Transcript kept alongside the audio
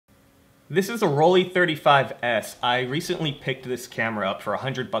This is a Rollei 35S. I recently picked this camera up for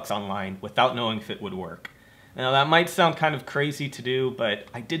 $100 online without knowing if it would work. Now that might sound kind of crazy to do, but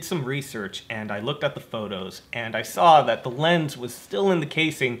I did some research and I looked at the photos and I saw that the lens was still in the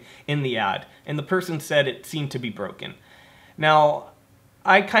casing in the ad, and the person said it seemed to be broken. Now,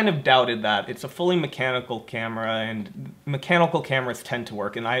 I kind of doubted that. It's a fully mechanical camera and mechanical cameras tend to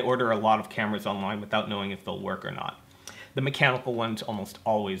work, and I order a lot of cameras online without knowing if they'll work or not. The mechanical ones almost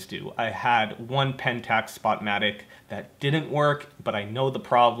always do. I had one Pentax Spotmatic that didn't work, but I know the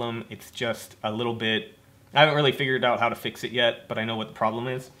problem. It's just a little bit... I haven't really figured out how to fix it yet, but I know what the problem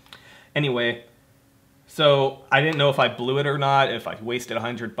is. Anyway, so I didn't know if I blew it or not, if I wasted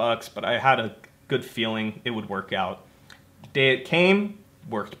 $100, but I had a good feeling it would work out. The day it came,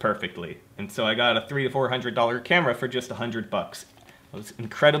 worked perfectly. And so I got a $300 to $400 camera for just $100. I was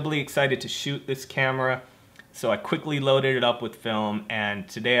incredibly excited to shoot this camera. So I quickly loaded it up with film, and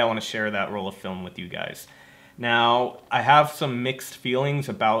today I want to share that roll of film with you guys. Now, I have some mixed feelings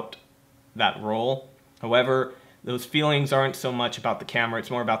about that roll. However, those feelings aren't so much about the camera,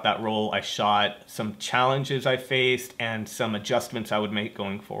 it's more about that roll I shot, some challenges I faced, and some adjustments I would make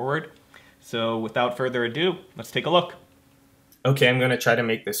going forward. So without further ado, let's take a look. Okay, I'm going to try to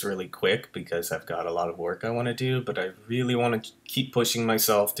make this really quick because I've got a lot of work I want to do, but I really want to keep pushing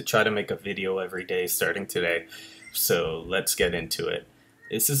myself to try to make a video every day starting today. So let's get into it.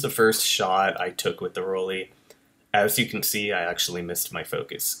 This is the first shot I took with the Rollei. As you can see, I actually missed my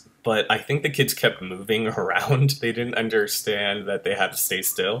focus. But I think the kids kept moving around. They didn't understand that they had to stay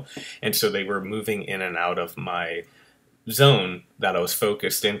still, and so they were moving in and out of my zone that I was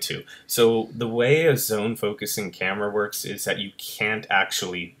focused into. So the way a zone focusing camera works is that you can't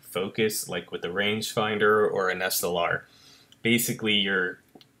actually focus like with a rangefinder or an SLR. Basically, you're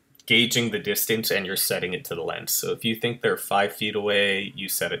gauging the distance and you're setting it to the lens. So if you think they're 5 feet away, you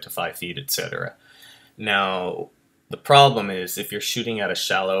set it to 5 feet, etc. Now, the problem is if you're shooting at a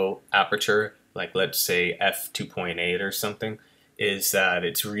shallow aperture, like let's say f2.8 or something, is that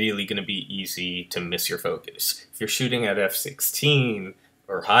it's really going to be easy to miss your focus. If you're shooting at f16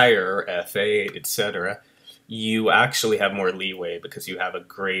 or higher, f8, etc., you actually have more leeway because you have a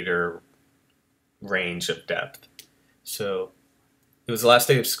greater range of depth. So it was the last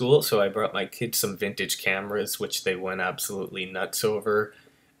day of school, so I brought my kids some vintage cameras, which they went absolutely nuts over.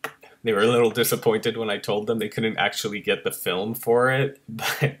 They were a little disappointed when I told them they couldn't actually get the film for it,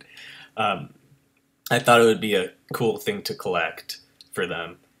 but I thought it would be a cool thing to collect for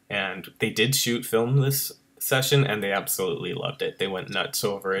them. And they did shoot film this session, and they absolutely loved it. They went nuts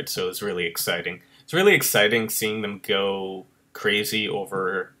over it, so it was really exciting. It's really exciting seeing them go crazy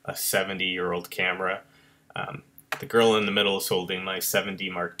over a 70-year-old camera. The girl in the middle is holding my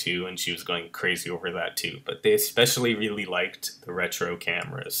 7D Mark II, and she was going crazy over that too. But they especially really liked the retro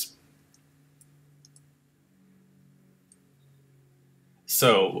cameras.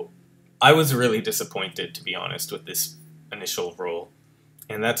 So I was really disappointed, to be honest, with this initial roll,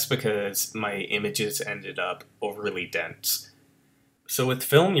 and that's because my images ended up overly dense. So with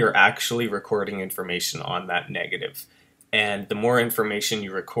film, you're actually recording information on that negative, and the more information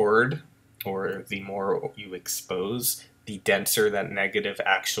you record, or the more you expose, the denser that negative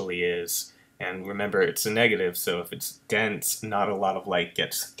actually is. And remember, it's a negative, so if it's dense, not a lot of light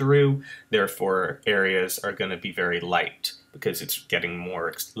gets through, therefore areas are going to be very light because it's getting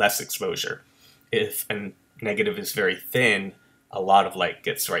less exposure. If a negative is very thin, a lot of light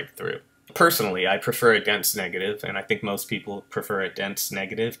gets right through. Personally, I prefer a dense negative, and I think most people prefer a dense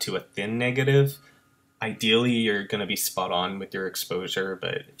negative to a thin negative. Ideally, you're going to be spot on with your exposure,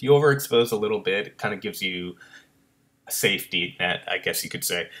 but if you overexpose a little bit, it kind of gives you a safety net, I guess you could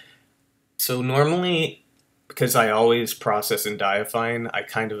say. So normally, because I always process in diaphine, I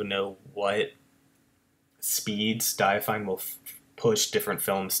kind of know what speeds diaphine will push different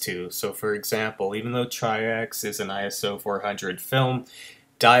films to. So for example, even though Tri-X is an ISO 400 film,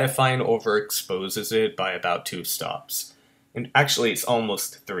 diaphine overexposes it by about 2 stops. And actually, it's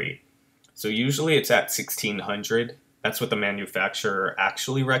almost 3. So usually it's at 1600. That's what the manufacturer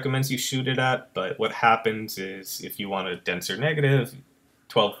actually recommends you shoot it at, but what happens is if you want a denser negative,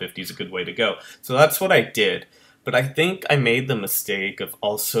 1250 is a good way to go. So that's what I did. But I think I made the mistake of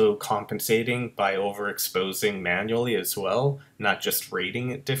also compensating by overexposing manually as well, not just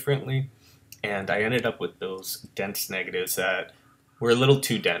rating it differently. And I ended up with those dense negatives that were a little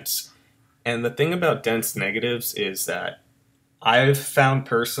too dense. And the thing about dense negatives is that I've found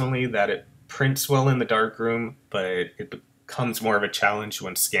personally that it prints well in the darkroom, but it becomes more of a challenge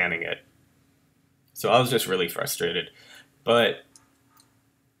when scanning it. So I was just really frustrated. But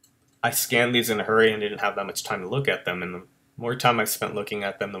I scanned these in a hurry and didn't have that much time to look at them, and the more time I spent looking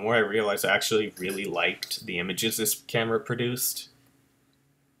at them, the more I realized I actually really liked the images this camera produced.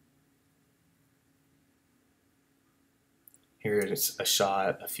 Here is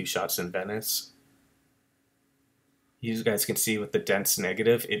a few shots in Venice. You guys can see with the dense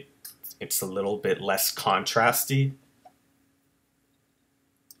negative, it's a little bit less contrasty,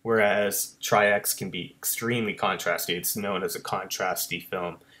 whereas Tri-X can be extremely contrasty. It's known as a contrasty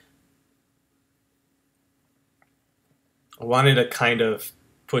film. I wanted to kind of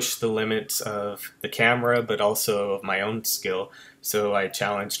push the limits of the camera, but also of my own skill. So I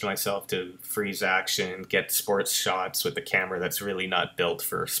challenged myself to freeze action, get sports shots with a camera that's really not built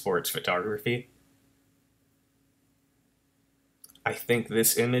for sports photography. I think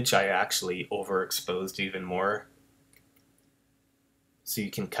this image I actually overexposed even more. So you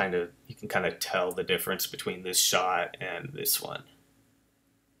can kind of tell the difference between this shot and this one.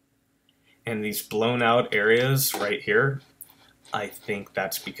 And these blown out areas right here, I think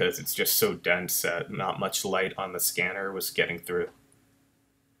that's because it's just so dense that not much light on the scanner was getting through.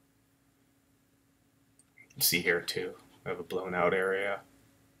 You can see here too, I have a blown out area.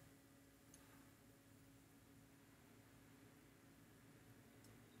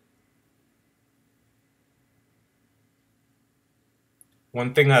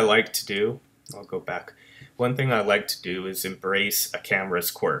 One thing I like to do, I'll go back. One thing I like to do is embrace a camera's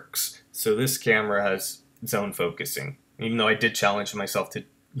quirks. So this camera has zone focusing. Even though I did challenge myself to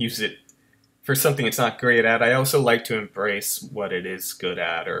use it for something it's not great at, I also like to embrace what it is good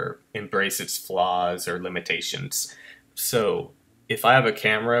at, or embrace its flaws or limitations. So if I have a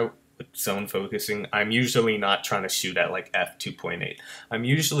camera with zone focusing, I'm usually not trying to shoot at like f2.8. I'm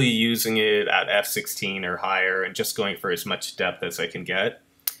usually using it at f16 or higher and just going for as much depth as I can get.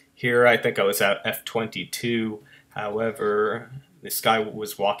 Here I think I was at f22. However, this guy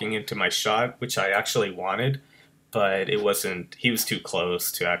was walking into my shot, which I actually wanted, but it wasn't, he was too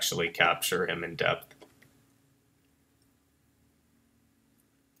close to actually capture him in depth.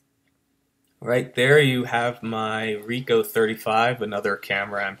 Right there you have my Ricoh 35, another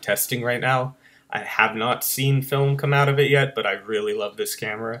camera I'm testing right now. I have not seen film come out of it yet, but I really love this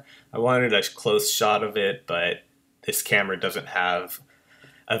camera. I wanted a close shot of it, but this camera doesn't have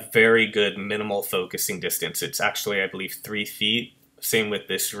a very good minimal focusing distance. It's actually, I believe, 3 feet. Same with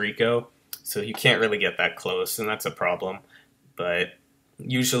this Ricoh. So you can't really get that close, and that's a problem. But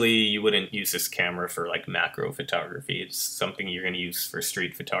usually you wouldn't use this camera for like macro photography. It's something you're going to use for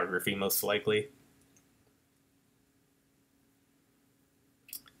street photography most likely.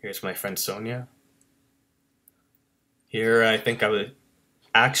 Here's my friend Sonia. Here I think I was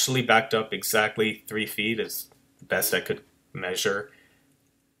actually backed up exactly 3 feet as the best I could measure.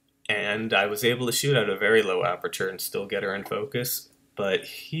 And I was able to shoot at a very low aperture and still get her in focus. But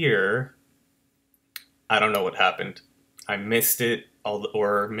here, I don't know what happened. I missed it,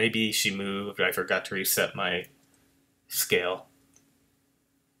 or maybe she moved. I forgot to reset my scale.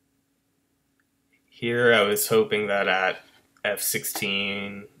 Here I was hoping that at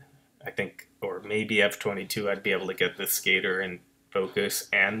f16, I think, or maybe f22, I'd be able to get the skater in focus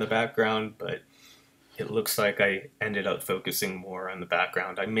and the background, but it looks like I ended up focusing more on the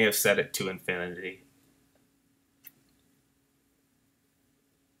background. I may have set it to infinity.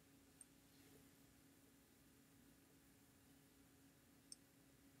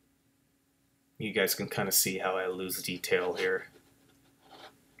 You guys can kind of see how I lose detail here.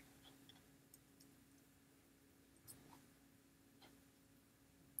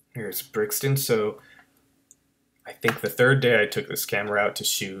 Here's Brixton. So I think the third day I took this camera out to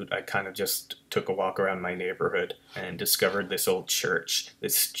shoot, I kind of just took a walk around my neighborhood and discovered this old church.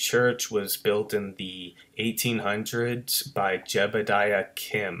 This church was built in the 1800s by Jebediah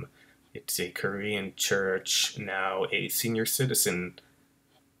Kim. It's a Korean church, now a senior citizen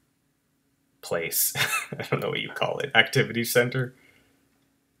place. I don't know what you call it. Activity center.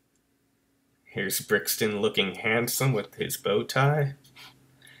 Here's Brixton looking handsome with his bow tie.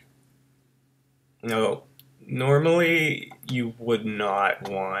 No, normally you would not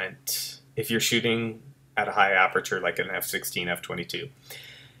want, if you're shooting at a high aperture like an f16, f22,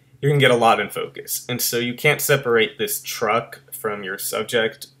 you're going to get a lot in focus. And so you can't separate this truck from your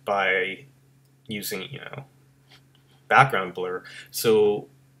subject by using, background blur. So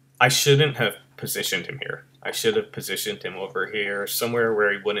I shouldn't have positioned him here. I should have positioned him over here, somewhere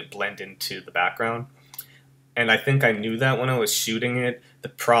where he wouldn't blend into the background. And I think I knew that when I was shooting it. The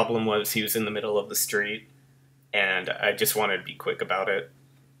problem was he was in the middle of the street, and I just wanted to be quick about it.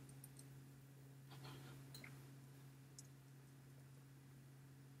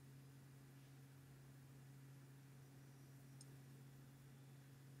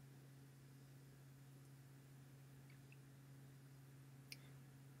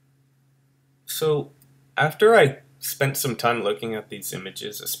 So after I spent some time looking at these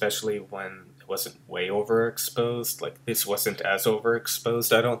images, especially when it wasn't way overexposed, like this wasn't as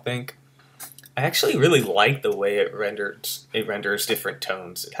overexposed, I don't think. I actually really like the way it renders different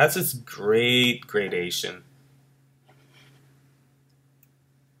tones. It has this great gradation.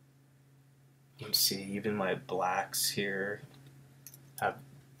 You can see even my blacks here have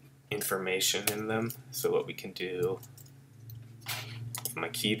information in them. So what we can do, if my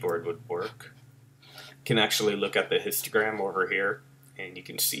keyboard would work, can actually look at the histogram over here, and you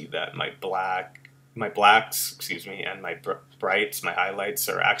can see that my blacks, and my brights, my highlights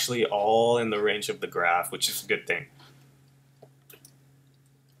are actually all in the range of the graph, which is a good thing.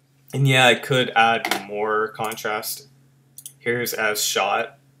 And yeah, I could add more contrast. Here's as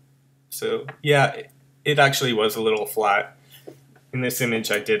shot. So yeah, it actually was a little flat. In this image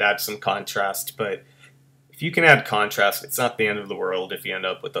I did add some contrast, but if you can add contrast, it's not the end of the world if you end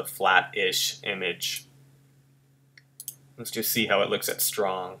up with a flat-ish image. Let's just see how it looks at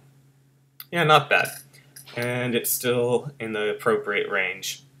strong. Yeah, not bad. And it's still in the appropriate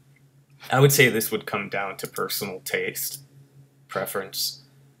range. I would say this would come down to personal taste, preference.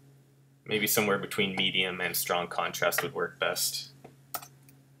 Maybe somewhere between medium and strong contrast would work best.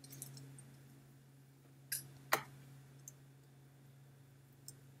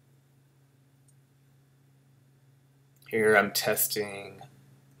 Here I'm testing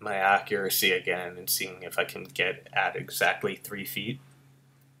my accuracy again and seeing if I can get at exactly 3 feet.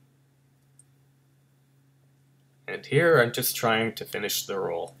 And here I'm just trying to finish the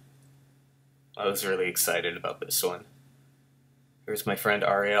roll. I was really excited about this one. Here's my friend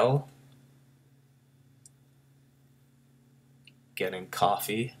Ariel getting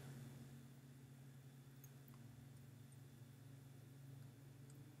coffee.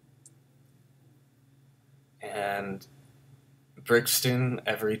 And Brixton,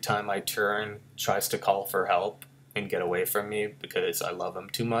 every time I turn, tries to call for help and get away from me because I love him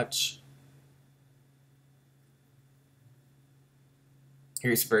too much.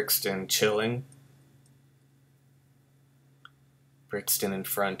 Here's Brixton chilling. Brixton in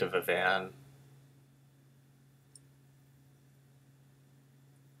front of a van.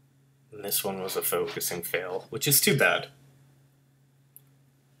 And this one was a focusing fail, which is too bad.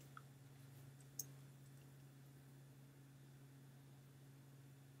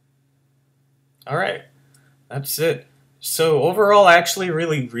 Alright, that's it. So overall, I actually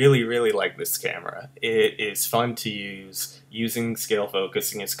really like this camera. It is fun to use. Using scale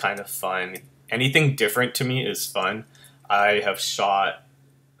focusing is kind of fun. Anything different to me is fun. I have shot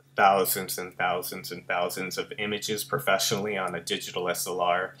thousands and thousands and thousands of images professionally on a digital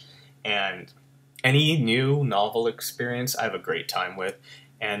SLR, and any new novel experience I have a great time with.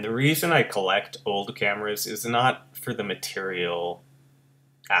 And the reason I collect old cameras is not for the material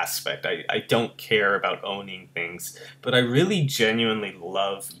aspect. I don't care about owning things, but I really genuinely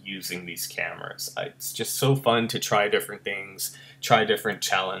love using these cameras. It's just so fun to try different things, try different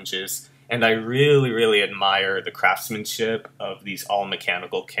challenges, and I really admire the craftsmanship of these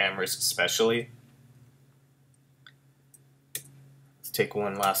all-mechanical cameras especially. Let's take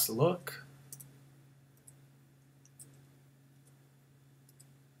one last look.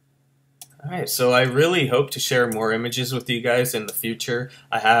 Alright, so I really hope to share more images with you guys in the future.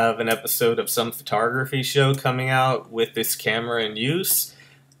 I have an episode of Some Photography Show coming out with this camera in use.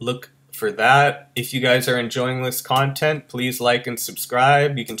 Look for that. If you guys are enjoying this content, please like and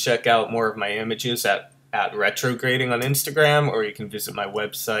subscribe. You can check out more of my images at retrograding on Instagram, or you can visit my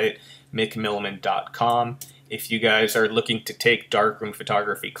website, mickmilman.com. If you guys are looking to take darkroom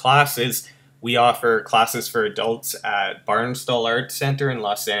photography classes, we offer classes for adults at Barnsdall Art Center in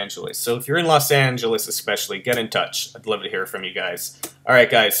Los Angeles. So if you're in Los Angeles especially, get in touch. I'd love to hear from you guys. All right,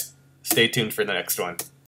 guys, stay tuned for the next one.